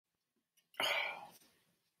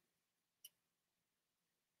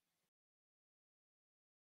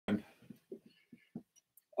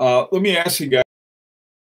Let me ask you guys,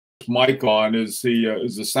 mic on. Is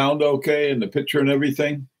the sound okay and the picture and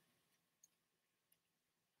everything?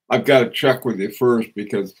 I've got to check with you first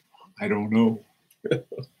because I don't know.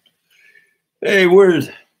 Hey, you're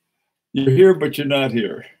here, but you're not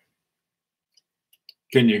here.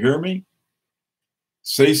 Can you hear me?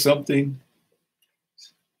 Say something.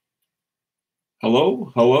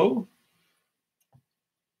 Hello? Hello?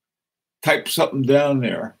 Type something down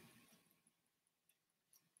there.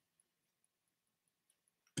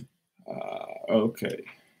 Okay.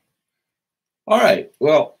 All right.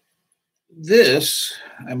 Well,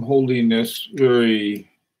 I'm holding this very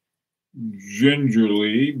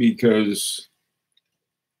gingerly because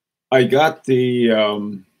I got the,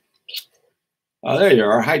 oh, there you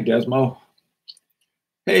are. Hi, Desmo.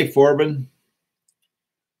 Hey, Forbin.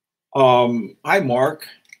 Hi, Mark.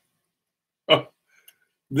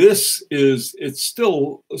 It's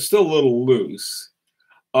still a little loose,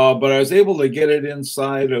 but I was able to get it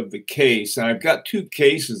inside of the case, and I've got two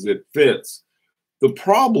cases that fits. The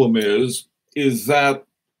problem is that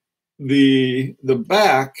the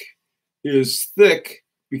back is thick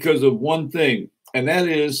because of one thing, and that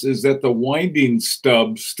is that the winding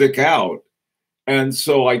stubs stick out, and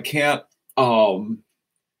so I can't.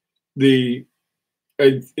 The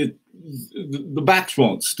backs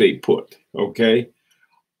won't stay put. Okay.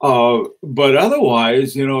 But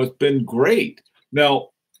otherwise, it's been great. Now,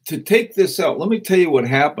 to take this out, let me tell you what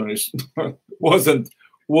happened. It wasn't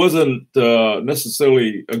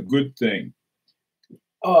necessarily a good thing.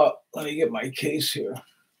 Let me get my case here.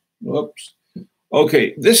 Whoops.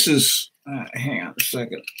 Okay, this is. Hang on a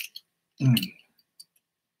second.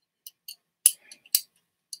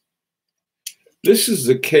 This is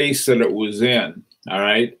the case that it was in. All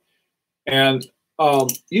right, and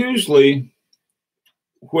usually,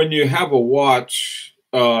 when you have a watch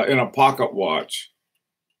in a pocket watch,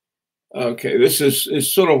 okay, this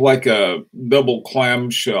is sort of like a double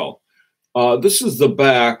clamshell. This is the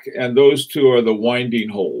back, and those two are the winding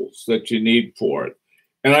holes that you need for it.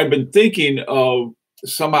 And I've been thinking of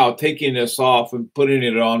somehow taking this off and putting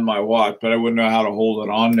it on my watch, but I wouldn't know how to hold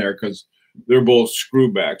it on there because they're both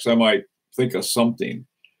screwbacks. I might think of something.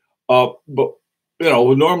 But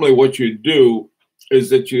normally what you do is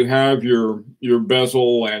that you have your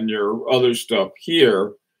bezel and your other stuff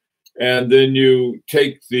here, and then you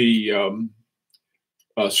take the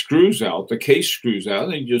screws out, the case screws out,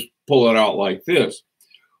 and you just pull it out like this.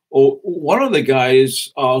 Well, one of the guys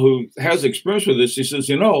who has experience with this, he says,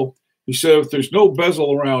 he said, if there's no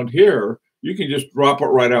bezel around here, you can just drop it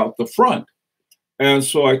right out the front. And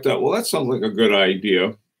so I thought, well, that sounds like a good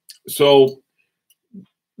idea. So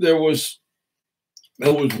there was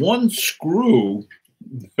one screw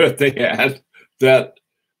that they had that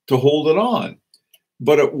to hold it on,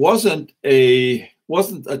 but it wasn't a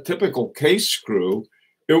typical case screw.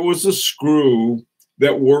 It was a screw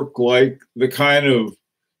that worked like the kind of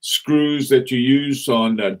screws that you use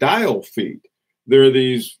on dial feet. There are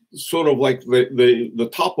these sort of like the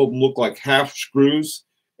top of them look like half screws,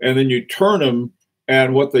 and then you turn them,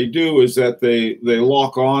 and what they do is that they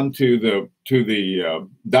lock on to the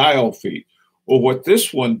dial feet. Well, what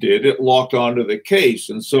this one did, it locked onto the case.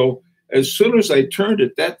 And so as soon as I turned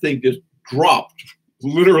it, that thing just dropped,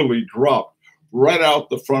 literally dropped right out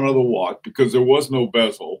the front of the watch because there was no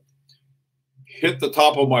bezel. Hit the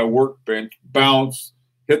top of my workbench, bounced,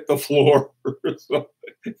 hit the floor. So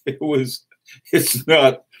it's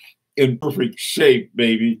not in perfect shape,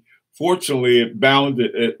 maybe. Fortunately,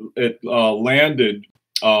 it landed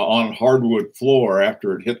on hardwood floor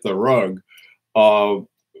after it hit the rug.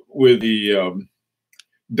 With the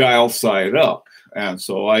dial side up. And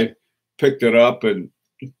so I picked it up and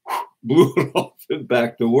blew it off and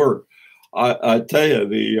back to work. I tell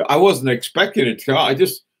you, I wasn't expecting it to come. I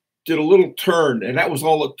just did a little turn, and that was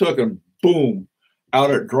all it took, and boom,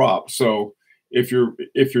 out it dropped. So if you're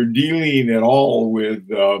dealing at all with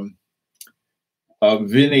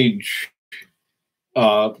vintage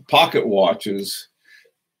pocket watches,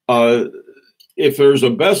 if there's a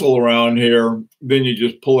bezel around here, then you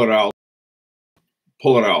just pull it out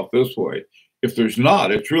this way. If there's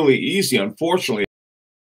not, it's really easy. Unfortunately,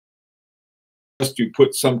 just you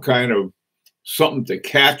put some kind of something to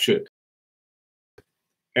catch it,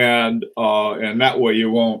 and that way you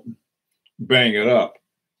won't bang it up.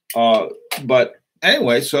 But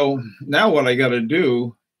anyway, so now what I got to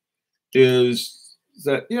do is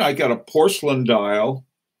that I got a porcelain dial.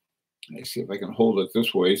 Let me see if I can hold it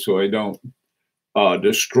this way so I don't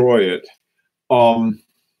destroy it.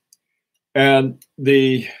 And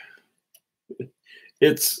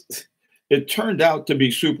it turned out to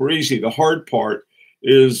be super easy. The hard part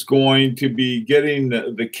is going to be getting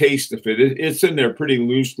the case to fit. It's in there pretty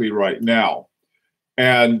loosely right now,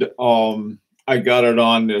 and I got it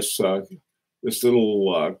on this this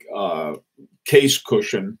little case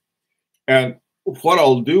cushion. And what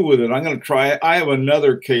I'll do with it, I'm going to try. I have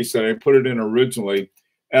another case that I put it in originally,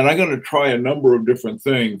 and I'm going to try a number of different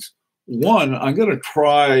things. One, I'm going to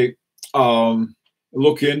try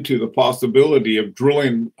look into the possibility of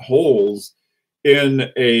drilling holes in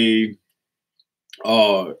a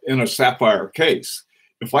sapphire case.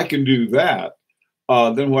 If I can do that,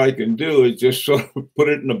 then what I can do is just sort of put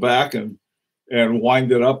it in the back and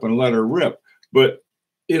wind it up and let her rip. But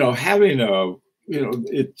having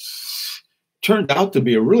it's turned out to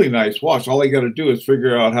be a really nice watch. All I got to do is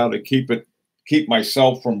figure out how to keep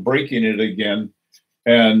myself from breaking it again,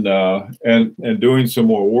 and doing some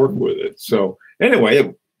more work with it. So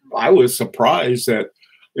anyway, I was surprised that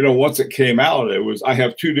once it came out, I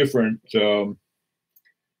have two different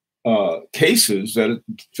cases that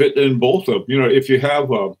fit in both of them. If you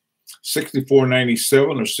have a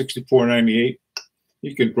 6497 or 6498,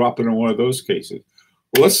 you can drop it in one of those cases.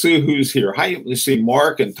 Well, let's see who's here. Hi, let's see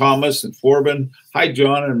Mark and Thomas and Forbin. Hi,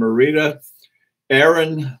 John and Marita.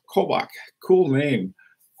 Aaron Kobach, cool name.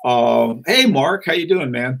 Hey, Mark, how you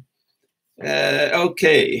doing, man?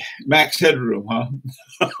 Okay, max headroom, huh?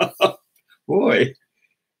 Boy.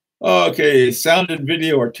 Okay, sound and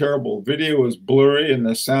video are terrible. Video is blurry and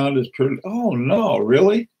the sound is pretty. Oh no,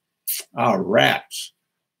 really? Ah, rats.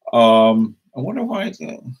 I wonder why I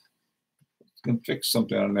can fix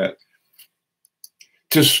something on that.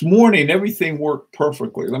 This morning, everything worked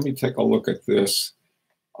perfectly. Let me take a look at this.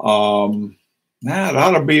 That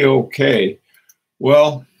ought to be okay.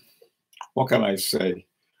 Well, what can I say?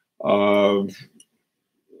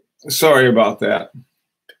 Sorry about that.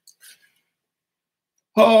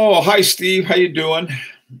 Oh, hi, Steve. How you doing?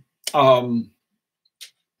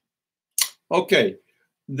 Okay,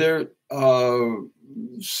 that's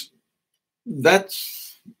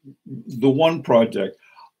the one project.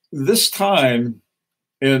 This time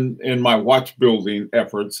in my watch building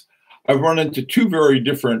efforts, I've run into two very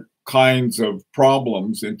different kinds of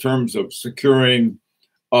problems in terms of securing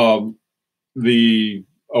a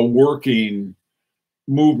working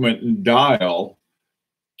movement and dial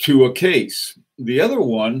to a case. The other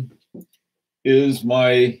one is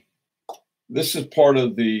this is part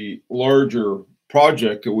of the larger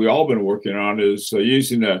project that we all been working on, is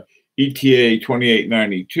using a ETA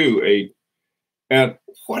 2892. And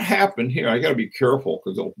what happened here, I got to be careful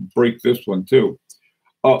because I'll break this one too.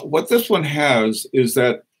 What this one has is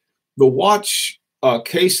that the watch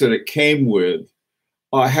case that it came with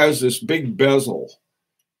has this big bezel.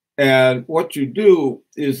 And what you do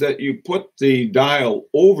is that you put the dial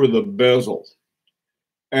over the bezel.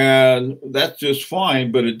 And that's just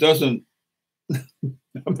fine, but it doesn't, I'm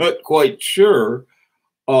not quite sure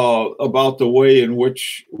about the way in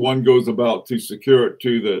which one goes about to secure it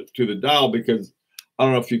to the dial, because I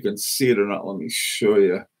don't know if you can see it or not. Let me show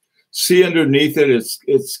you. See underneath it,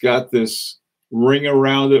 it's got this ring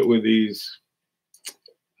around it with these,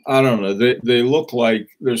 I don't know, they look like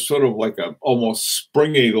they're sort of like a almost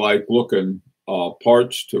springy like looking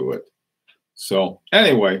parts to it. So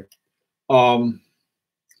anyway, so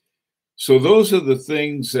those are the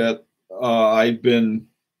things that I've been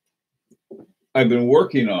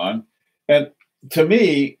working on. And to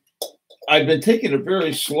me, I've been taking it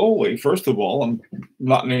very slowly. First of all, I'm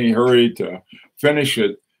not in any hurry to finish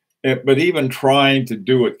it, but even trying to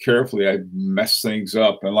do it carefully, I mess things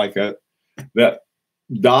up. And like that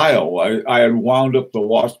dial, I had wound up the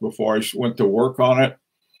watch before I went to work on it,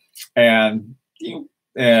 and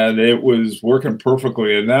it was working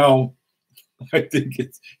perfectly. And now I think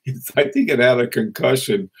it had a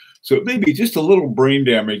concussion, so it may be just a little brain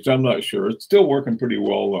damage. I'm not sure. It's still working pretty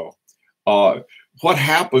well though. What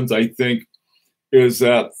happens, I think, is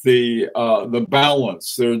that the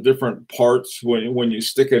balance. There are different parts when you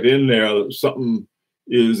stick it in there. Something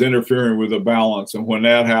is interfering with the balance, and when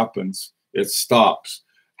that happens, it stops.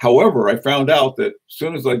 However, I found out that as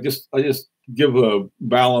soon as I just give the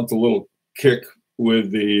balance a little kick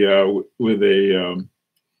with a little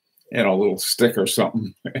stick or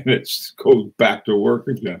something, and it goes back to work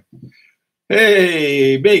again.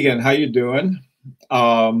 Hey, Megan, how you doing?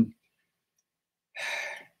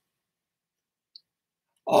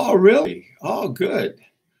 Oh, really? Oh, good.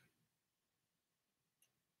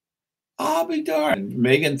 I'll be darned.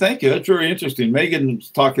 Megan, thank you. That's very interesting.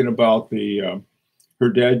 Megan's talking about her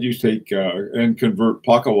dad used to take and convert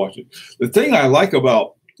pocket watches. The thing I like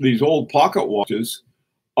about these old pocket watches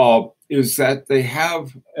is that they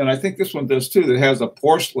have, and I think this one does too, that has a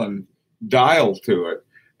porcelain dial to it.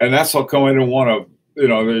 And that's how come I didn't want to you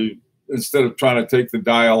know, they, instead of trying to take the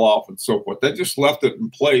dial off and so forth, they just left it in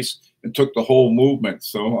place and took the whole movement.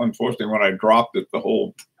 So unfortunately, when I dropped it,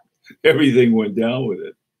 everything went down with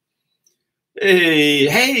it.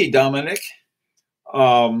 Hey, Dominic.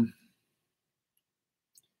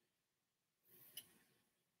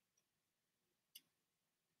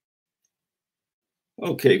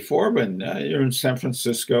 Okay, Forbin, you're in San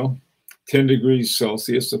Francisco, 10 degrees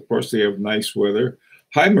Celsius. Of course, they have nice weather.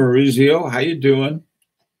 Hi, Maurizio. How you doing?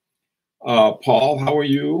 Paul, how are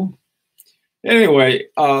you? Anyway,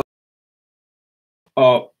 I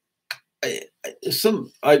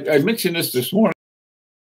mentioned this morning.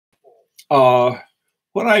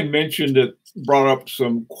 When I mentioned it, brought up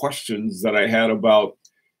some questions that I had about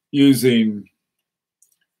using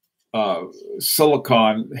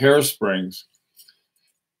silicone hairsprings.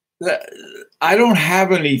 I don't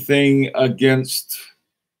have anything against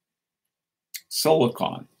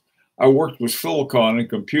silicone. I worked with silicone and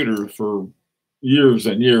computers for years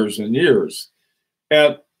and years and years.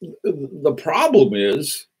 And the problem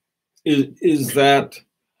is that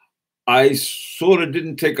I sort of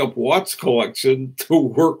didn't take up Watt's collection to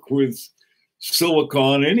work with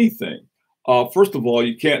silicone anything. First of all,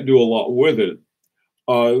 you can't do a lot with it.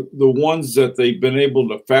 The ones that they've been able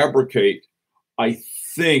to fabricate, I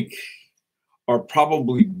think, are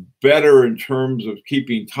probably better in terms of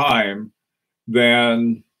keeping time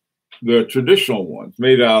than the traditional ones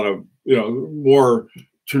made out of, you know, more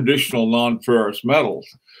traditional non-ferrous metals.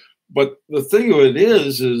 But the thing of it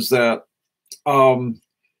is that, you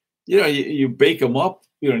know, you bake them up,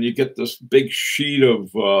 you know, and you get this big sheet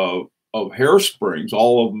of hairsprings,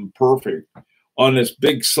 all of them perfect, on this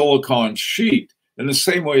big silicone sheet, in the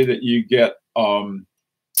same way that you get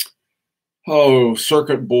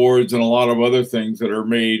circuit boards and a lot of other things that are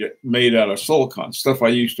made out of silicone, stuff I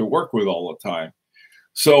used to work with all the time.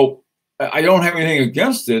 So I don't have anything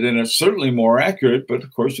against it, and it's certainly more accurate. But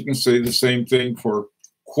of course, you can say the same thing for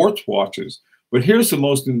quartz watches. But here's the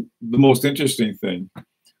most interesting thing: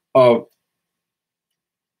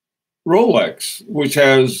 Rolex, which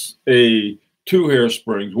has two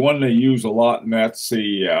hairsprings. One they use a lot, and that's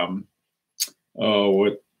the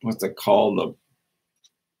what's it called, the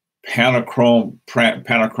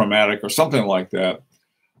panachromatic or something like that.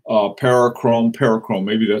 Parachrome,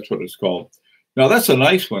 maybe that's what it's called. Now that's a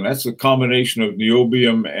nice one. That's a combination of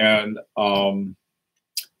niobium and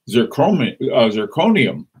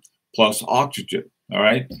zirconium plus oxygen. All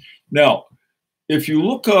right. Now, if you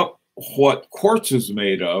look up what quartz is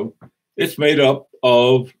made of, it's made up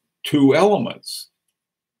of two elements.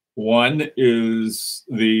 One is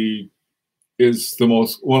one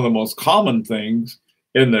of the most common things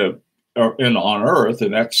on Earth,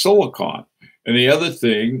 and that's silicon. And the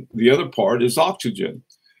other part is oxygen.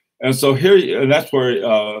 And so here, and that's where it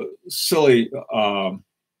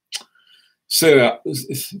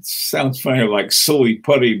sounds funny, like silly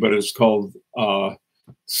putty, but it's called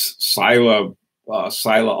siloxy,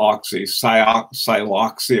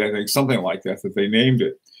 I think, something like that they named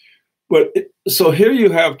it. But so here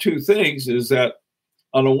you have two things: is that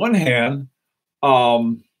on the one hand,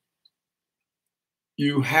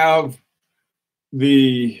 you have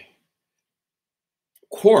the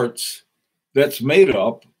quartz that's made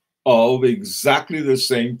up of exactly the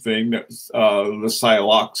same thing that the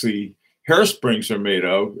siloxy hairsprings are made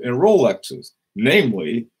of in Rolexes,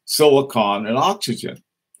 namely silicon and oxygen.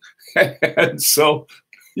 And so,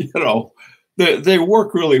 you know, they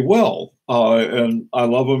work really well. And I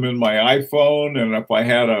love them in my iPhone. And if I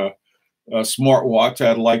had a smartwatch,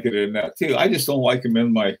 I'd like it in that too. I just don't like them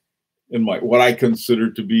in my what I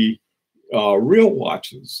consider to be real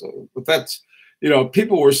watches. So, but that's, you know,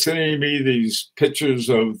 people were sending me these pictures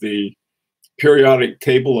of the periodic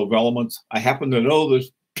table of elements. I happen to know this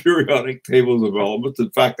periodic tables of elements. In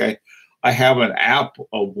fact, I have an app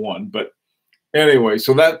of one. But anyway,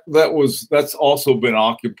 so that's also been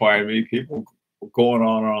occupying me. People going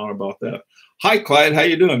on and on about that. Hi, Clyde. How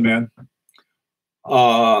you doing, man?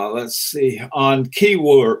 Let's see. On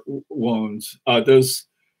keyword wounds, does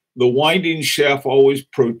the winding shaft always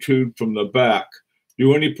protrude from the back?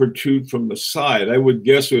 Do any protrude from the side? I would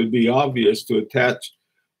guess it would be obvious to attach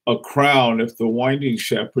a crown if the winding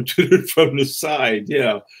shaft protruded from the side.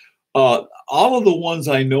 Yeah. All of the ones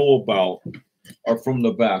I know about are from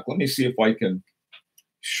the back. Let me see if I can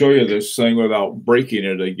show you this thing without breaking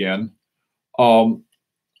it again.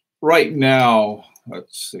 Right now,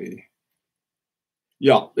 let's see.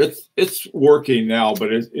 Yeah, it's working now,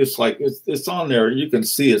 but it's like it's on there. You can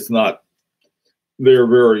see it's not there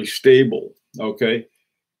very stable. Okay.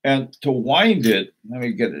 And to wind it, let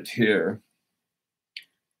me get it here.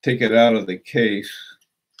 Take it out of the case.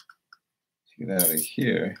 get out of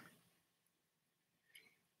here.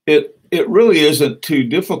 It really isn't too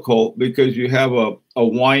difficult because you have a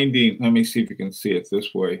winding. Let me see if you can see it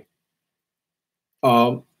this way.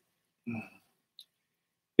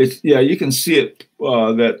 It's, yeah, you can see it,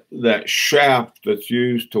 that shaft that's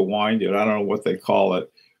used to wind it. I don't know what they call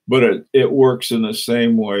it, but it works in the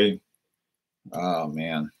same way. Oh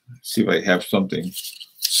man, let's see if I have something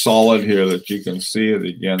solid here that you can see it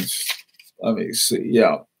against. Let me see.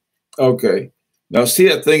 Yeah. Okay. Now see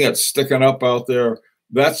that thing that's sticking up out there?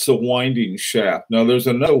 That's the winding shaft. Now there's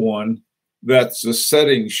another one that's the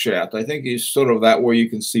setting shaft. I think it's sort of that way you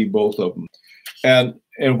can see both of them.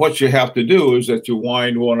 And what you have to do is that you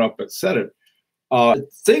wind one up and set it.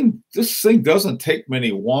 This thing doesn't take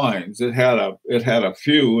many winds. It had a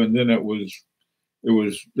few, and then it was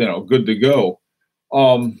good to go.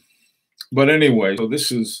 But anyway, so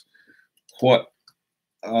this is what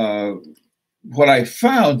I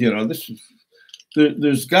found. This is.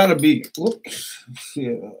 There's got to be. Whoops! See,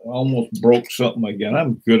 I almost broke something again.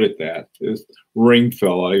 I'm good at that. This ring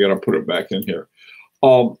fell. I got to put it back in here.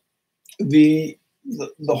 The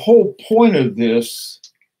whole point of this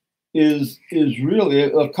is really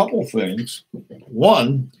a couple things.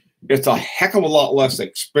 One, it's a heck of a lot less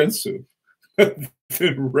expensive than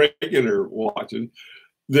regular watches.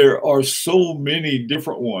 There are so many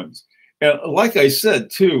different ones, and like I said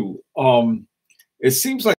too, it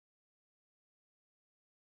seems like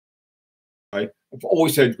I've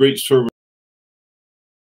always had great service.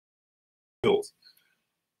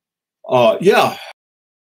 Yeah,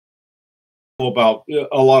 about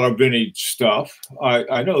a lot of vintage stuff.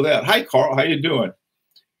 I know that. Hi, Carl. How you doing?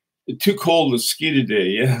 Too cold to ski today.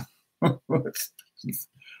 Yeah.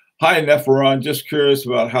 Hi, Nepheron. Just curious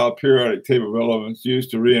about how periodic table of elements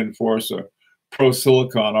used to reinforce a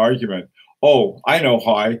pro-silicon argument. Oh, I know.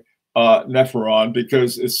 Hi, Nepheron,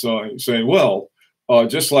 because it's saying, well,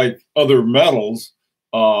 just like other metals,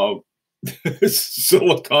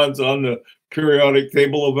 silicon's on the periodic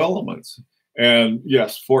table of elements. And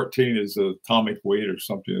yes, 14 is the atomic weight or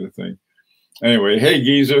something of the thing. Anyway, hey,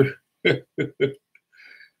 geezer.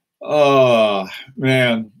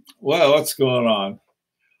 Man, well, what's going on?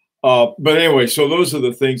 But anyway, so those are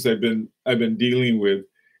the things I've been dealing with.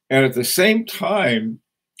 And at the same time,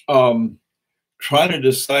 trying to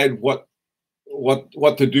decide what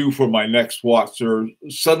to do for my next watch. Or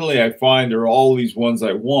suddenly I find there are all these ones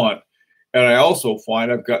I want, and I also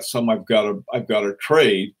find I've got to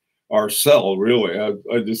trade or sell. Really,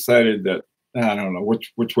 I decided that I don't know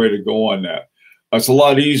which way to go on that. It's a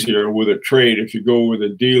lot easier with a trade if you go with a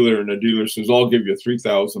dealer and the dealer says, "I'll give you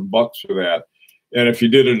 $3,000 for that," and if you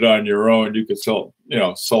did it on your own, you could sell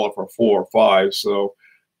it for 4 or 5. So,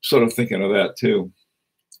 sort of thinking of that too.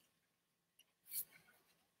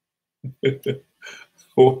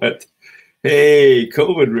 What? Hey,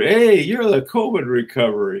 COVID. Hey, you're the COVID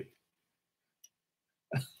recovery.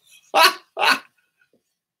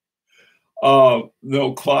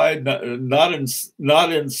 No, Clyde, not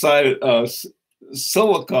inside.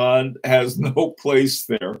 Silicon has no place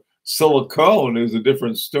there. Silicone is a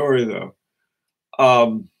different story, though.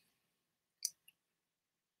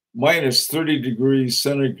 Minus 30 degrees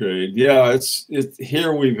centigrade. Yeah, it's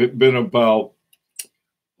here. We've been about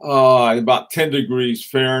 10 degrees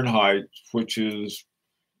Fahrenheit, which is,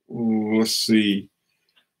 let's see,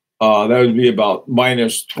 that would be about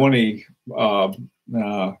minus 20. No,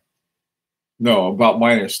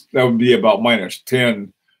 that would be about minus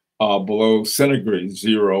 10 below centigrade,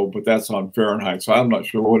 0, but that's on Fahrenheit. So I'm not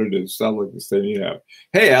sure what it is. Sounds like the same you have.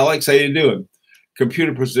 Hey, Alex, how you doing?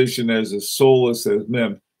 Computer position as soulless as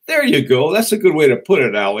MEM. There you go. That's a good way to put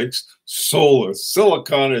it, Alex. Soulless.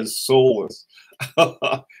 Silicon is soulless.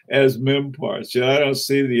 As MEM parts. I don't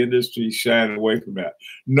see the industry shying away from that.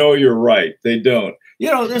 No, you're right. They don't.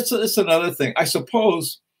 That's another thing. I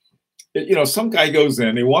suppose, some guy goes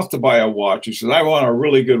in, he wants to buy a watch. He says, I want a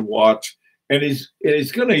really good watch. And he's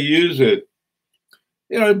going to use it,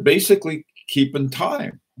 basically keeping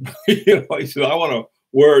time. He said, I want to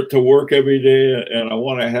wear it to work every day and I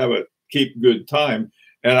want to have it keep good time.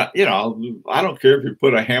 And, I don't care if you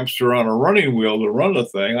put a hamster on a running wheel to run the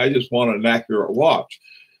thing. I just want an accurate watch.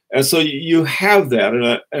 And so you have that.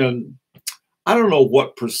 And I don't know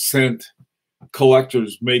what percent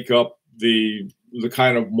collectors make up the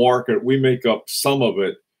kind of market. We make up some of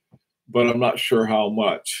it, but I'm not sure how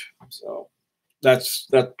much. So that's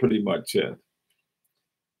pretty much it.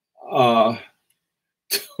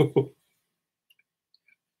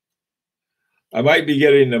 I might be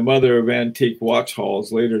getting the mother of antique watch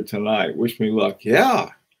hauls later tonight. Wish me luck. Yeah.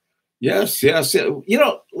 Yes.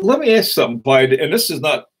 Let me ask something, Clyde, and this is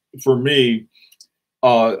not for me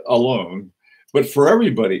alone. But for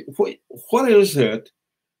everybody, what is it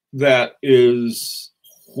that is,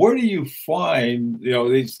 where do you find,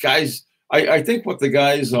 these guys? I think what the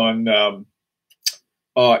guys on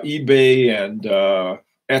eBay and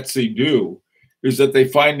Etsy do is that they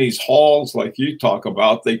find these hauls like you talk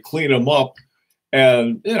about, they clean them up,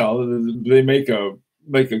 and they make a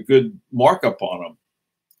good markup on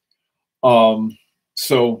them.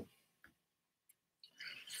 So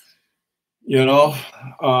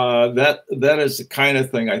that is the kind of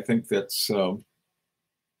thing I think that's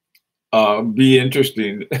be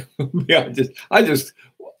interesting. Yeah,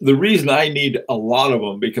 the reason I need a lot of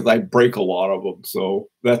them because I break a lot of them. So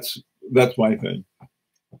that's my thing.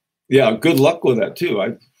 Yeah, good luck with that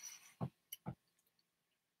too.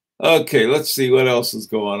 Okay, let's see what else is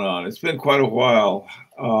going on. It's been quite a while.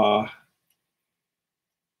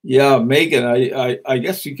 Yeah, Megan, I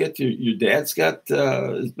guess you get your dad's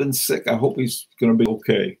has been sick. I hope he's going to be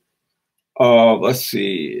okay. Let's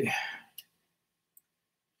see.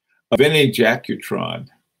 Vinny Jaeger-LeCoultre.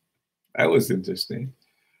 That was interesting.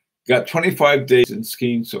 Got 25 days in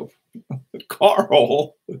skiing. So,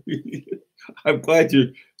 Carl, I'm glad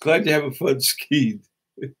you're having fun skiing.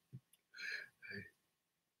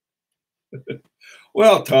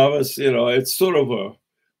 Well, Thomas, it's sort of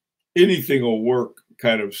anything will work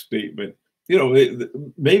kind of statement.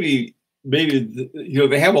 Maybe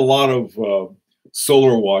they have a lot of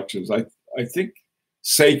solar watches. I think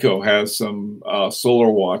Seiko has some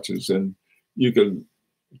solar watches, and you can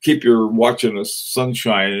keep your watch in the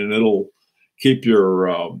sunshine, and it'll keep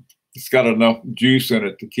your it's got enough juice in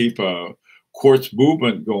it to keep a quartz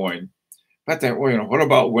movement going. But what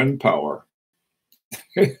about wind power?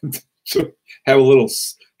 So have a little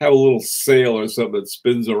sail or something that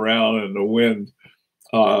spins around in the wind.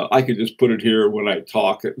 I could just put it here when I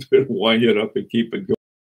talk and wind it up and keep it going.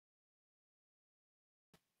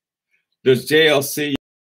 Does JLC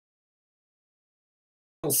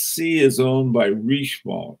is owned by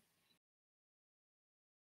Richemont?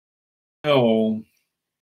 No,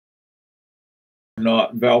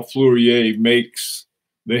 not. Val Fleurier makes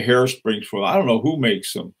the hairsprings for them. I don't know who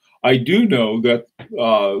makes them. I do know that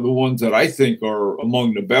the ones that I think are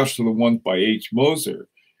among the best are the ones by H. Moser,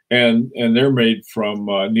 and they're made from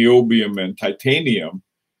niobium and titanium.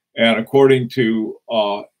 And according to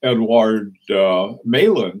Edouard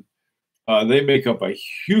Malin, they make up a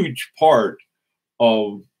huge part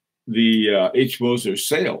of the H. Moser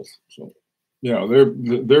sales. So, they're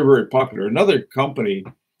very popular. Another company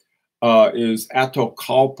is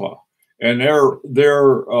Atocalpa, and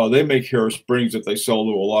they make hairsprings that they sell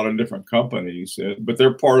to a lot of different companies, but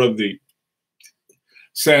they're part of the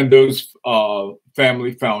Sandoz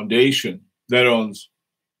family foundation that owns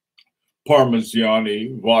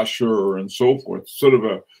Parmigiani, Vaucher, and so forth. It's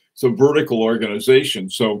a vertical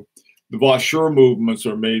organization. So the Vaucher movements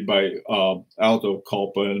are made by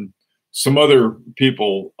Atocalpa and some other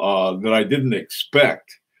people that I didn't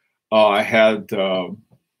expect. I had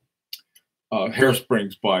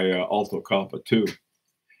hairsprings by Atocalpa too.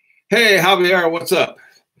 Hey, Javier, what's up?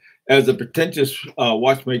 As a pretentious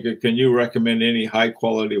watchmaker, can you recommend any high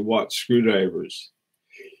quality watch screwdrivers?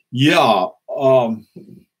 Yeah.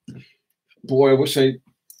 Boy, I wish I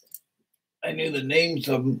knew the names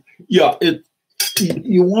of them. Yeah,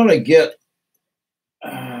 you want to get,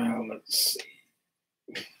 let's see.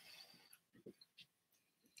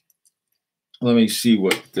 Let me see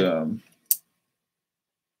what,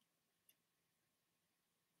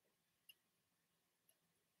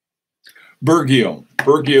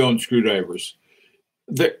 Bergion screwdrivers.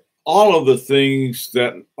 All of the things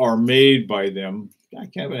that are made by them, I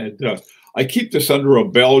can't believe it does. I keep this under a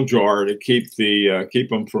bell jar to keep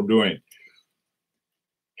them from doing.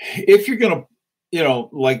 If you're gonna,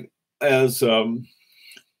 like as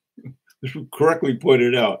correctly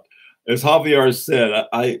pointed out, as Javier said,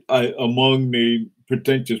 I among the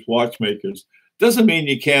pretentious watchmakers, doesn't mean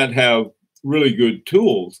you can't have really good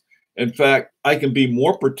tools. In fact, I can be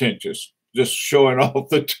more pretentious, just showing off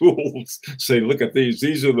the tools, say, look at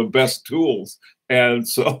these are the best tools. And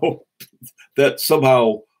so that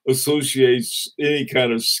somehow associates any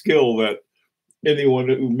kind of skill that anyone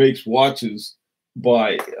who makes watches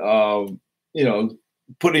by,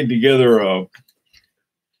 putting together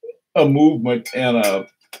a movement and a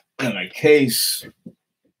case.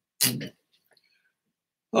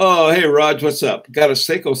 Oh, hey, Raj, what's up? Got a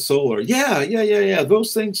Seiko Solar. Yeah.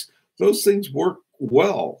 Those things work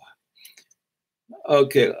well.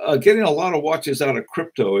 Okay, getting a lot of watches out of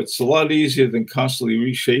crypto. It's a lot easier than constantly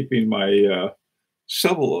reshaping my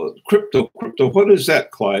several crypto. What is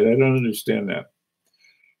that, Clyde? I don't understand that.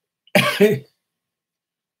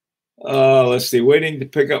 Let's see. Waiting to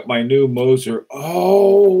pick up my new Moser.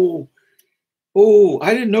 Oh,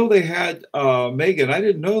 I didn't know they had Megan. I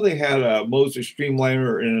didn't know they had a Moser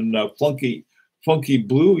Streamliner in funky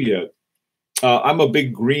blue yet. I'm a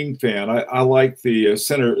big green fan. I like the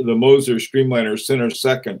the Moser Streamliner center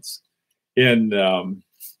seconds in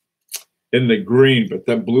the green, but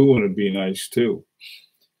that blue one would be nice too.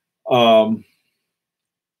 Oh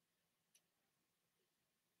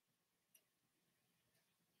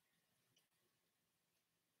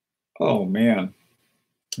man,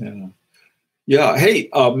 yeah, yeah. Hey,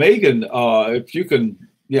 Megan, if you can,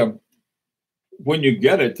 yeah, when you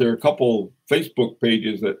get it, there are a couple Facebook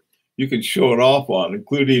pages that you can show it off on,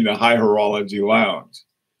 including the High Horology Lounge.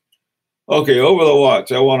 Okay, over the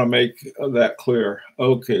watch. I want to make that clear.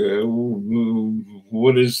 Okay,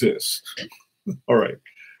 what is this? All right.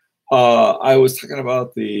 I was talking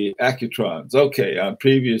about the Accutrons. Okay, on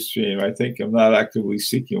previous stream, I think I'm not actively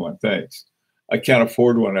seeking one. Thanks. I can't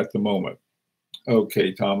afford one at the moment.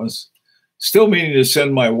 Okay, Thomas. Still meaning to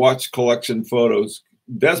send my watch collection photos.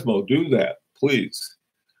 Desmo, do that, please.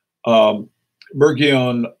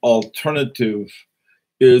 Bergion Alternative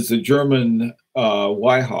is a German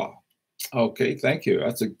Waiha. Okay, thank you.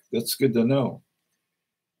 That's good to know.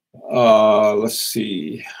 Let's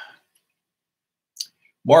see.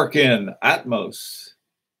 Mark in Atmos.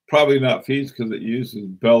 Probably not Feeds because it uses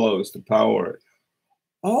bellows to power it.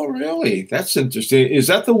 Oh, really? That's interesting. Is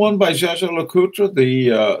that the one by Jaeger-LeCoultre?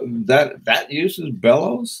 That uses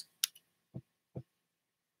bellows?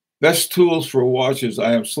 Best tools for watches.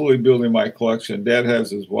 I am slowly building my collection. Dad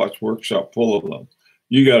has his watch workshop full of them.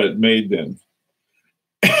 You got it made then.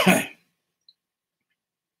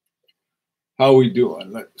 How we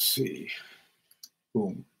doing? Let's see.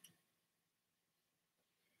 Boom.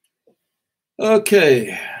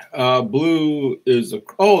 Okay. Blue is the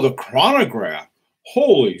chronograph.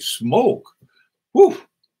 Holy smoke. Whew.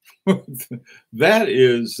 That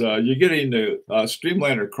is, you're getting the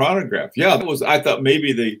Streamliner chronograph. Yeah, I thought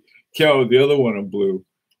maybe they came out with the other one in blue.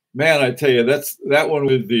 Man, I tell you, that one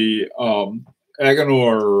with the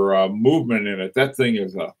Agenor movement in it. That thing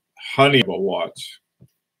is a honey of a watch.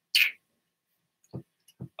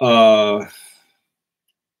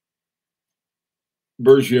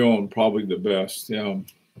 Bergion, probably the best. Yeah.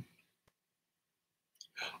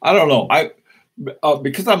 I don't know.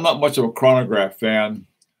 Because I'm not much of a chronograph fan.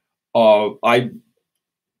 The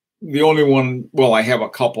only one. Well, I have a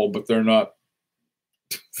couple, but they're not.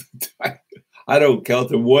 I don't count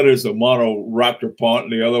them. One is a Mono Raptor Pont,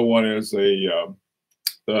 and the other one is a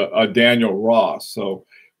Daniel Ross. So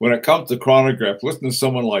when it comes to chronograph, listen to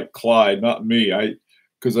someone like Clyde, not me.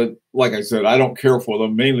 Like I said, I don't care for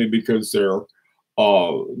them mainly because their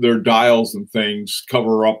dials and things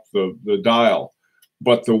cover up the dial.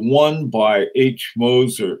 But the one by H.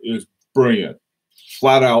 Moser is brilliant,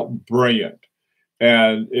 flat out brilliant.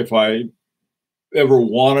 And if I ever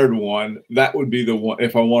wanted one, that would be the one.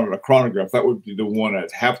 If I wanted a chronograph, that would be the one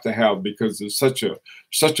I'd have to have because it's such a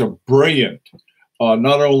brilliant,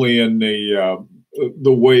 not only in the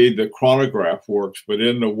way the chronograph works, but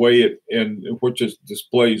in the way in which it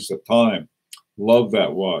displays the time. Love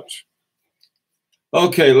that watch.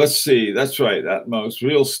 Okay, let's see. That's right. Atmos,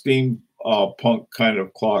 real steam punk kind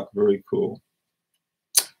of clock. Very cool.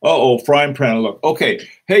 Uh-oh, frying pan look. Okay.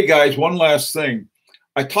 Hey, guys, one last thing.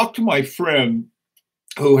 I talked to my friend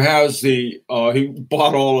who has he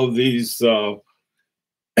bought all of these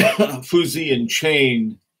fusee and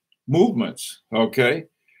chain movements, okay?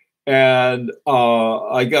 And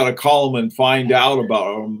I got to call him and find out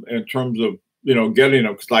about them in terms of, getting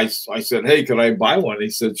them. Because I said, hey, could I buy one? He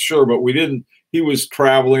said, sure, but we didn't. He was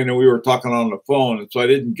traveling and we were talking on the phone, and so I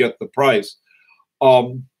didn't get the price.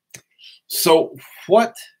 So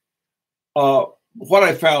what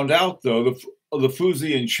I found out, though, the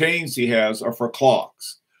fusee and chains he has are for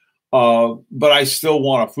clocks. But I still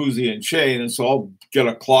want a fusee and chain, and so I'll get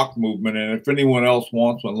a clock movement. And if anyone else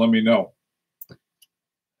wants one, let me know.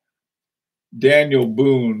 Daniel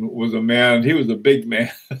Boone was a man. He was a big man.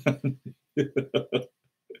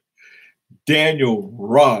 Daniel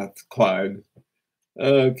Roth, Clyde.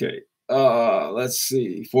 Okay. Let's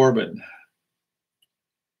see. Forbin.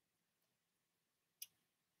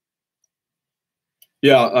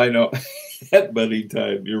 Yeah, I know. That buddy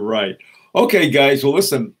time. You're right. Okay, guys. Well,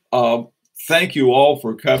 listen. Thank you all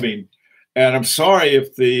for coming, and I'm sorry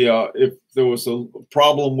if there was a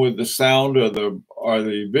problem with the sound or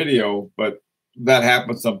the video, but that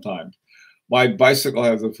happens sometimes. My bicycle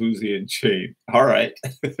has a fusee and chain. All right.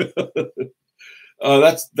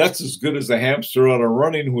 That's as good as a hamster on a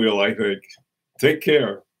running wheel, I think. Take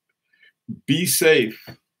care. Be safe.